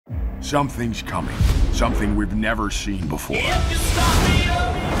Something's coming. Something we've never seen before.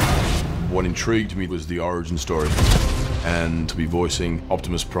 What intrigued me was the origin story. And to be voicing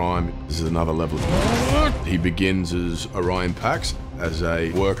Optimus Prime, this is another level. He begins as Orion Pax, as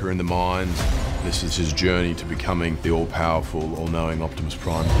a worker in the mines. This is his journey to becoming the all-powerful, all-knowing Optimus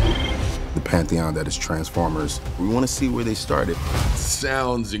Prime. The pantheon that is Transformers, we want to see where they started.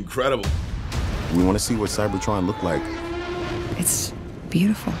 Sounds incredible. We want to see what Cybertron looked like. It's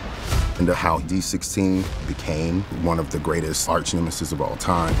beautiful. And how D16 became one of the greatest arch nemesis of all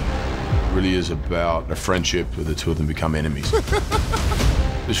time. It really is about a friendship where the two of them become enemies.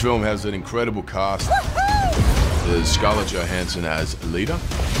 This film has an incredible cast. There's Scarlett Johansson as Alita.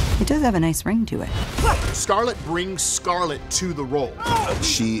 It does have a nice ring to it. Scarlett brings Scarlett to the role.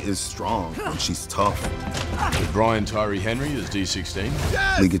 She is strong and she's tough. With Brian Tyree Henry as D16.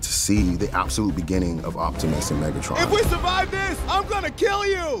 Yes! We get to see the absolute beginning of Optimus and Megatron. If we survive this, I'm gonna kill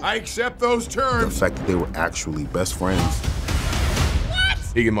you! I accept those terms. The fact that they were actually best friends.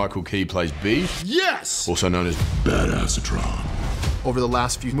 Keegan-Michael Key plays B. Yes! Also known as Badassatron. Over the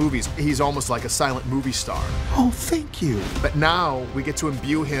last few movies, he's almost like a silent movie star. Oh, thank you. But now we get to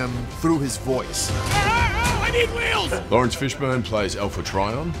imbue him through his voice. I need wheels! Lawrence Fishburne plays Alpha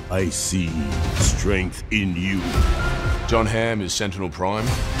Trion. I see strength in you. John Hamm is Sentinel Prime.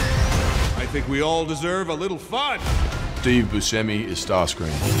 I think we all deserve a little fun. Steve Buscemi is Starscream.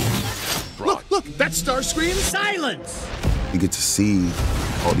 Look, that's Starscream. Silence! You get to see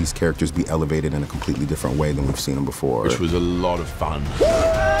all these characters be elevated in a completely different way than we've seen them before. Which was a lot of fun.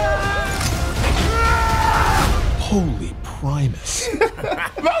 Holy Primus.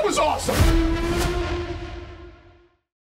 That was awesome!